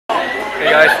Hey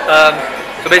guys,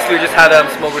 so basically we just had a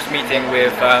small group meeting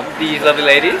with these lovely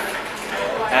ladies,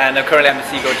 and currently I'm at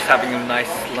Seagull just having a nice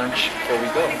lunch before we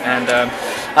go. And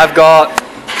I've got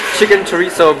chicken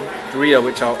chorizo burrito,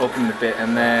 which I'll open in a bit,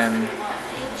 and then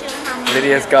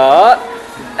Lydia's got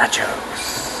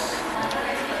nachos.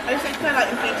 I just feel like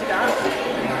inflated out.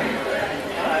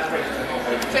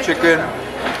 Chicken,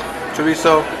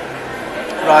 chorizo,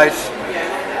 rice,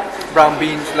 brown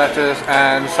beans, lettuce,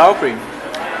 and sour cream.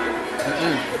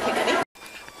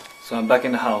 So I'm back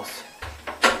in the house.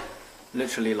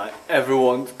 Literally, like,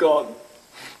 everyone's gone.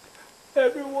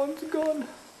 Everyone's gone.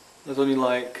 There's only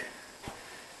like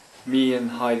me and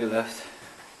Heidi left.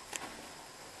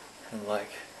 And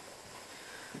like,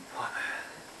 oh man,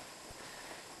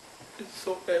 it's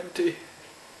so empty.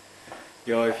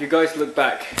 Yo, if you guys look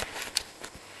back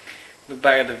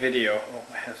at the video. Oh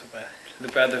my hair's so bad.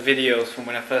 Look back at the videos from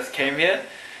when I first came here,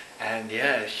 and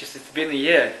yeah, it's been a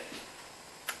year.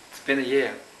 It's been a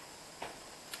year.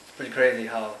 It's pretty crazy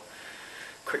how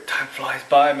quick time flies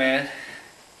by, man.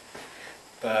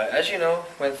 But as you know,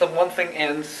 when one thing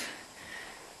ends,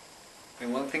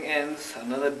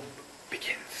 another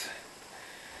begins.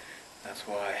 That's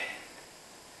why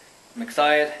I'm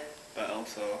excited, but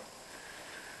also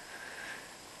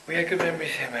we had good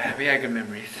memories here, man. We had good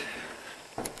memories.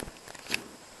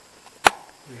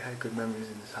 We had good memories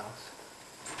in this house.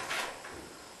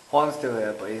 Juan's still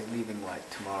here, but he's leaving like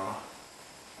tomorrow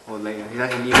or later. He's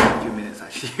actually leaving in a few minutes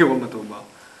actually. What am I talking about?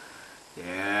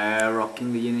 Yeah,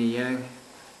 rocking the yin and yang.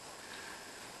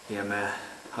 Yeah, man.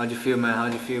 How'd you feel, man?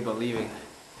 How'd you feel about leaving?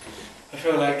 I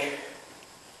feel like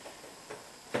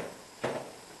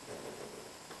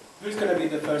who's gonna be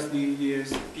the first New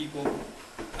Year's people,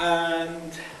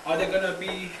 and are they gonna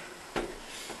be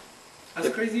as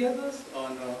crazy as us, or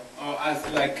no, or as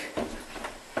like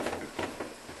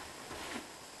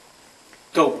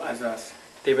dope as us?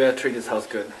 They better treat this house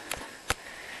good.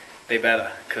 They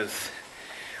better, cause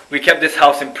we kept this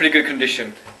house in pretty good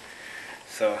condition.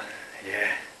 So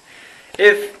yeah,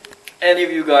 if any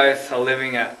of you guys are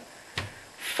living at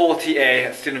 40A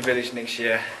at Student Village next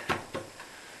year,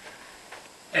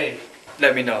 Hey,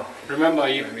 let me know. remember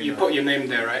you put your name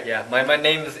there, right? Yeah, my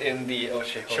name's in the, oh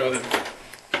shit, hold Show on. them.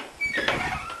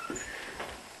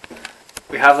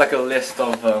 We have like a list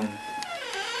of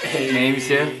names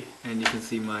here, and you can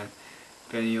see mine,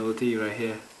 Benny OT right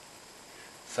here.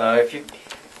 So if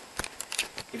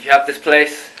you have this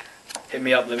place, hit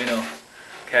me up, let me know.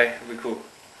 Okay, it'll be cool.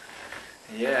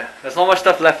 Yeah, there's not much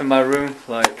stuff left in my room,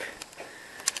 like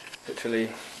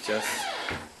literally just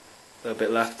a little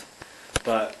bit left,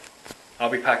 but I'll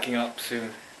be packing up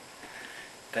soon.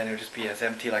 Then it'll just be as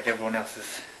empty like everyone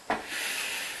else's.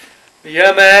 But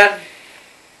yeah, man.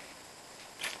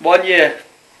 1 year.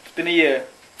 It's been a year.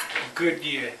 Good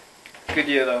year. Good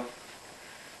year though.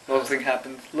 Loads of things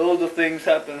happened. Loads of things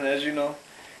happened, as you know.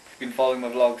 You've been following my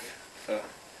vlogs, so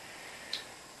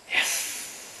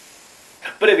yes.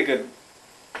 But it'll be good.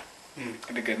 It's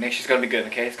gonna be good. Next year's gonna be good,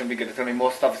 okay? It's gonna be good. There's gonna be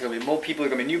more stuff. It's gonna be more people.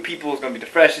 It's gonna be new people. It's gonna be the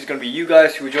fresh. It's gonna be you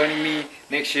guys who are joining me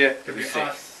next year. It'll be sick.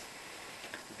 us.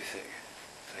 It'll be sick.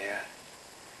 So yeah.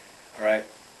 All right.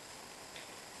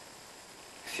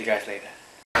 See you guys later.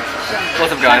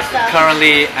 What's up, guys?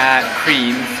 Currently at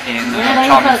Creams in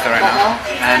Charminster right now,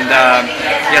 and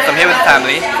yes, I'm here with the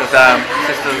family because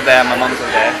sister's there, my mum's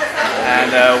there,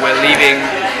 and we're leaving.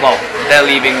 Well, they're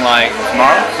leaving like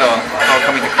tomorrow, so I'll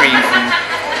come into Creams and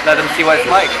let them see what it's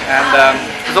like. And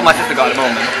this is what my sister got at the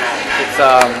moment. It's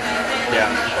yeah,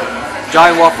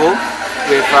 giant waffle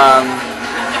with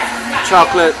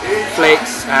chocolate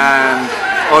flakes and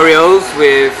Oreos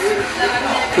with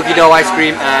cookie dough ice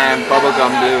cream and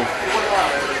bubblegum blue.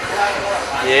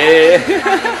 Yeah.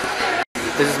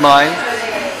 This is mine.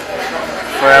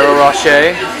 Ferrero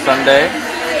Rocher Sundae.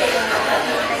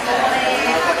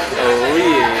 Oh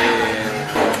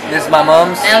yeah. This is my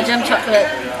mom's. Belgian chocolate.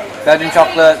 Belgian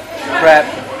chocolate, crepe,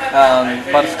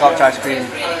 butterscotch ice cream.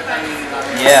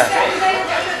 Yeah.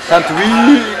 Time to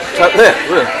eat.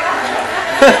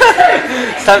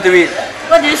 It's time to eat.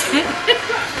 What do you say?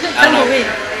 Time to eat.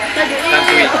 Time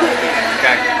to eat.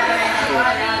 Okay. Cool.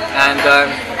 And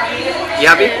you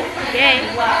happy? Yeah.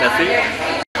 That's it.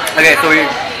 Okay, so we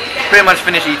pretty much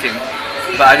finished eating,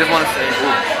 but I just want to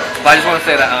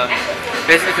say, that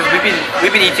basically because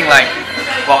we've been eating like,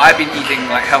 well, I've been eating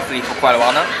like healthily for quite a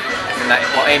while now, and like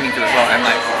aiming to as well, and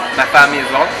like my family as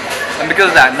well. And because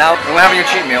of that, now when we're having a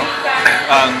cheat meal,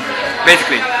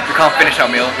 basically we can't finish our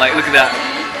meal. Like look at that,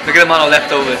 look at the amount of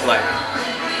leftovers. Like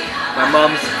my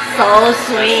mom's So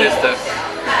sweet. sister.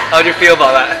 How do you feel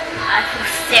about that? I feel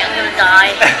sick, I'm gonna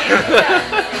die.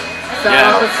 So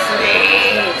Yeah.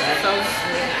 sweet. So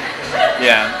sweet.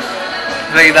 Yeah.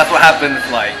 I think that's what happens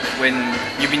like when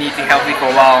you've been eating healthy for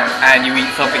a while and you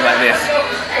eat something like this.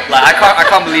 Like I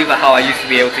can't believe like how I used to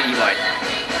be able to eat like,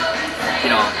 you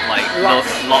know, like lots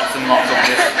and lots of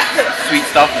this sweet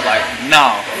stuff. Like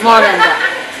now. More than that.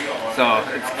 So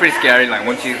it's pretty scary. Like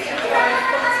once you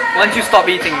stop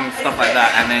eating stuff like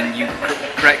that and then you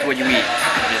correct what you eat,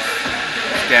 it's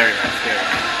scary, man, scary.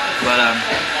 But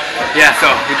yeah, so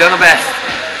we've done our best,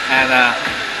 and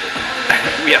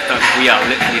we are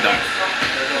literally done.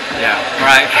 Yeah,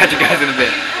 alright, catch you guys in a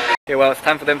bit. Okay, well it's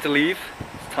time for them to leave.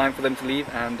 It's time for them to leave,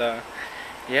 and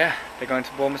yeah, they're going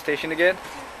to Bournemouth Station again.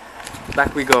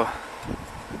 Back we go.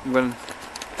 I'm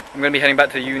gonna be heading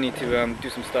back to uni to do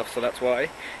some stuff, so that's why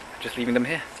I'm just leaving them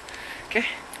here. Okay,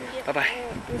 bye bye.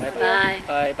 Bye.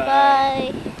 Bye bye.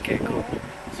 Bye. Okay, cool.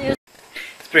 See you.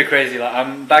 It's pretty crazy. Like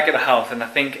I'm back at the house and I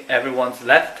think everyone's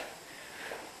left.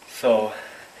 So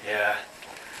yeah,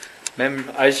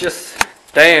 I just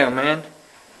damn man.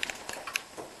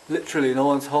 Literally no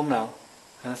one's home now,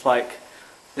 and it's like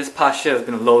this past year has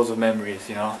been loads of memories.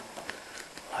 You know,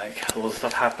 like loads of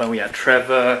stuff happened. We had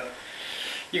Trevor.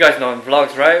 You guys know in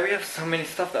vlogs, right? We have so many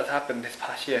stuff that's happened this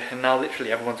past year, and now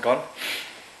literally everyone's gone.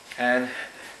 And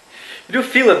you do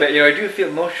feel a bit, you know, you do feel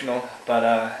emotional, but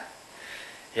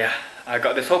yeah, I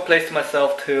got this whole place to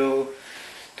myself till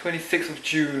 26th of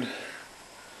June.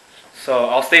 So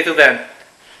I'll stay till then,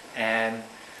 and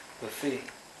we'll see.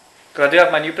 Because I do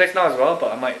have my new place now as well,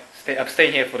 but I'm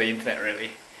staying here for the internet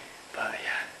really. But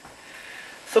yeah.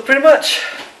 So pretty much,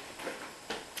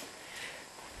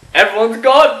 everyone's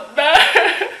gone, man!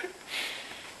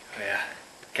 Oh yeah,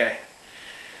 okay.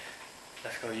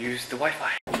 Let's go use the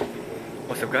Wi-Fi.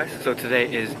 What's up guys? So today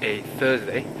is a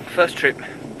Thursday. First trip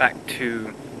back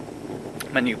to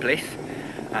my new place.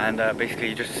 And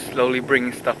basically just slowly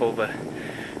bringing stuff over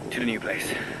to the new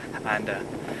place. And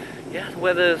yeah, the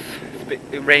weather's,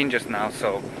 it rained just now,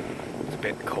 so it's a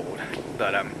bit cold.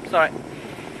 But it's alright.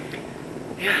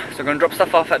 Yeah, so I'm gonna drop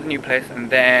stuff off at the new place and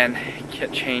then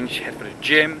get changed, head for the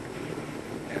gym.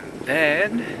 And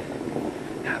then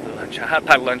have lunch. I had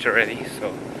packed lunch already,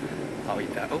 so I'll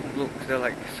eat that. Oh look, there are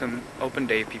like some open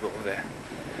day people over there.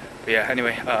 But yeah,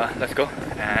 anyway, let's go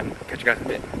and catch you guys in a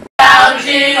bit.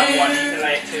 Currently at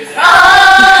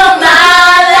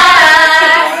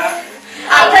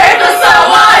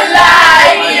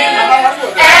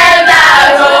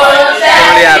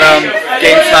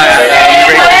games night at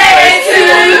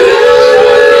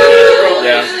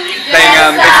yeah, playing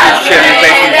basically chilling,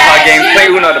 playing some card games, play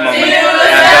Uno at the moment, and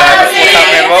that's what's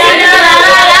happening at the moment.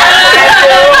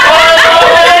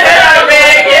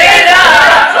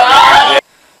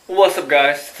 What's up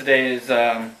guys, today is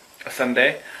a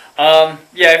Sunday. Yeah,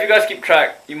 if you guys keep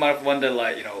track, you might have wondered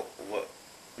like, you know,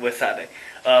 what's Saturday.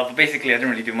 But basically I didn't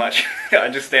really do much. I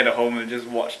just stayed at home and just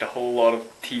watched a whole lot of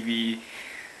TV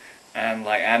and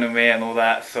like anime and all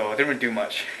that, so I didn't really do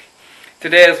much.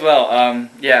 Today as well,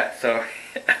 yeah, so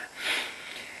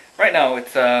right now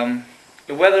it's the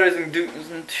weather isn't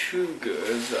too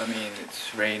good. I mean,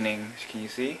 it's raining, can you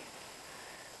see?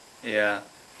 Yeah.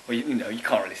 Well, you know, you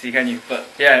can't really see, can you? But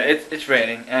yeah, it's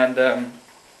raining, and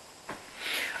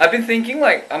I've been thinking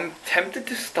like I'm tempted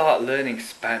to start learning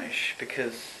Spanish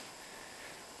because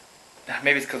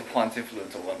maybe it's because of Juan's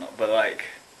influence or whatnot. But like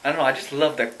I don't know, I just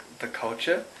love the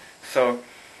culture, so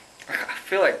I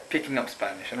feel like picking up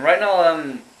Spanish. And right now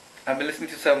I've been listening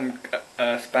to some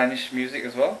Spanish music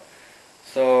as well.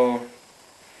 So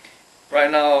right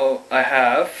now I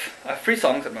have 3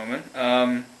 songs at the moment.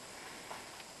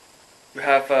 We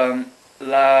have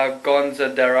La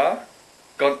Gonzadera,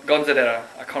 I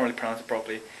can't really pronounce it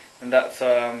properly, and that's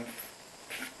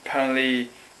apparently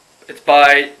it's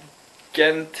by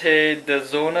Gente de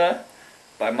Zona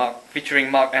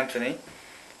featuring Mark Anthony,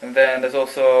 and then there's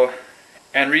also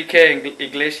Enrique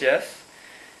Iglesias,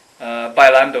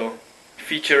 Bailando,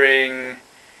 featuring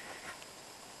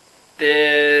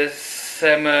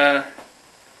Desema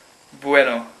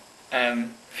Bueno and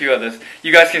a few others.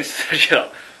 You guys can search it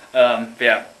up. But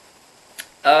yeah.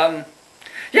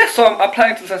 Yeah, so I'm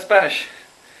planning to learn Spanish.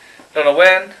 Don't know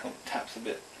when. Oh, taps a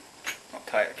bit not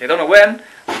tight. Okay, don't know when,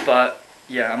 but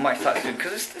yeah, I might start soon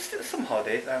because it's still some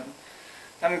holidays. I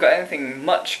haven't got anything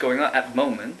much going on at the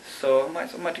moment, so I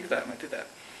might do that.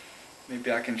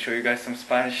 Maybe I can show you guys some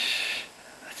Spanish.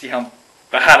 See how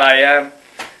bad I am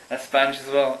at Spanish as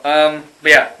well. But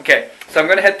yeah, okay. So I'm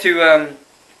gonna head to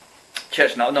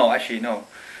church now. No, actually no.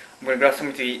 I'm gonna grab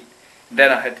something to eat.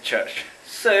 Then I head to church.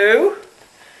 So,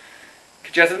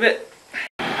 catch you guys in a bit.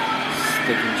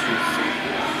 Steak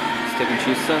and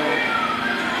cheese salad.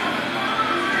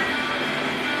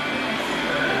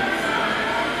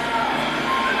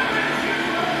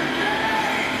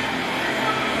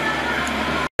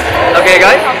 Hey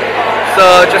guys, so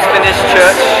just finished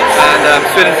church and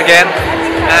students again,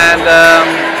 and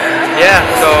yeah,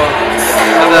 so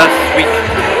another week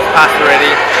passed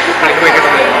already, pretty quick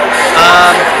isn't it?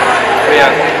 So yeah,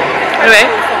 anyway,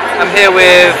 I'm here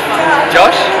with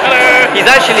Josh. Hello. He's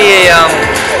actually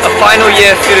a final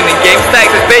year student in game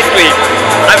stacks. It's basically,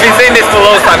 I've been saying this for a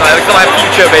long time, like it's my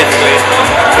future basically.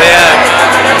 But yeah.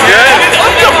 Yeah.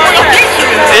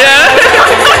 Yeah.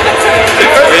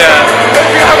 Yeah.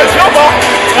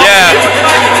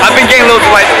 I've been getting loads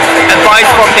of like advice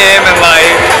from him and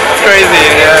like it's crazy,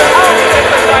 yeah.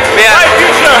 But yeah. Bright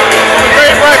future.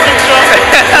 Very bright future.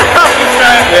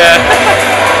 Yeah.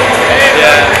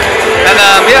 Yeah. And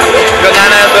yeah, got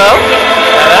Nana as well.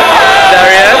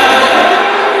 Darian.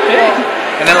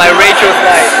 And then like Rachel's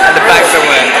like at the back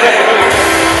somewhere.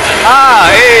 Ah,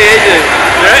 hey, AJ.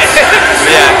 Right?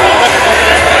 Yeah.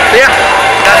 So yeah,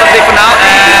 that's update for now,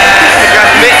 and see you guys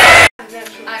in a bit.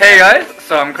 Hey guys,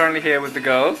 so I'm currently here with the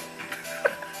girls.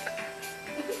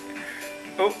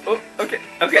 Oh, okay.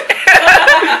 we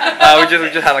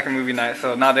just had like a movie night,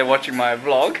 so now they're watching my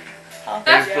vlog.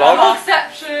 This vlog.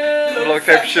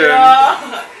 Vlogception.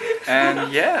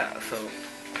 And yeah, so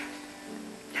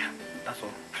yeah, that's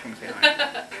all. Just want to say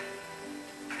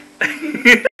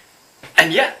hi.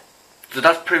 And yeah, so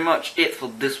that's pretty much it for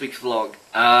this week's vlog.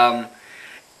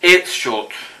 It's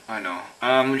short, I know.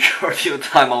 Majority of the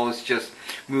time I was just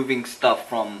moving stuff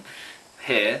from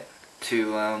here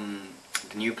to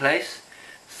the new place,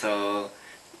 so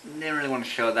didn't really want to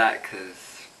show that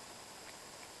because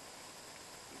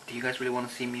do you guys really want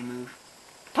to see me move?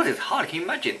 Plus it's hard, can you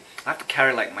imagine? I have to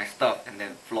carry like my stuff and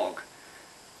then vlog.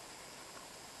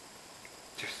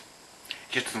 It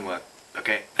just doesn't work,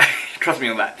 okay? Trust me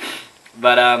on that.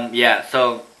 But yeah,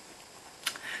 so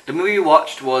the movie we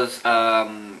watched was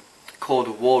called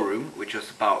War Room, which was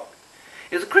about,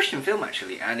 it was a Christian film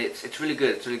actually, and it's really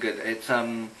good. It's really good. It's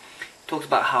talks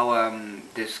about how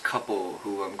this couple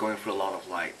who going through a lot of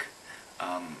like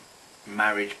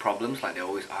marriage problems, like they're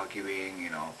always arguing, you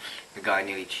know, the guy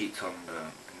nearly cheats on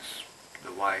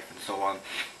the wife and so on.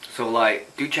 So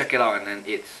like, do check it out, and then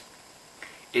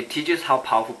it teaches how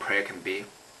powerful prayer can be.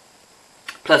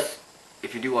 Plus,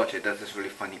 if you do watch it, there's this really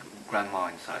funny grandma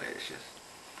inside it. It's just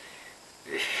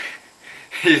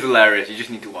he's hilarious. You just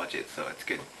need to watch it, so it's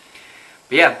good.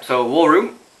 But yeah, so War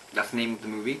Room, that's the name of the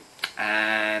movie,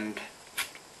 and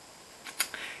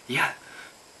yeah.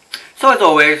 So as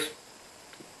always,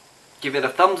 give it a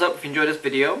thumbs up if you enjoyed this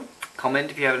video.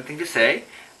 Comment if you have anything to say,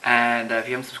 and if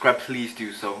you haven't subscribed, please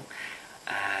do so.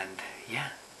 And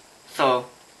yeah, so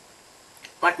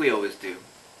like we always do,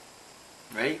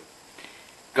 right?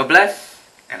 God bless,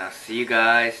 and I'll see you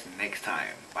guys next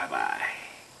time. Bye bye.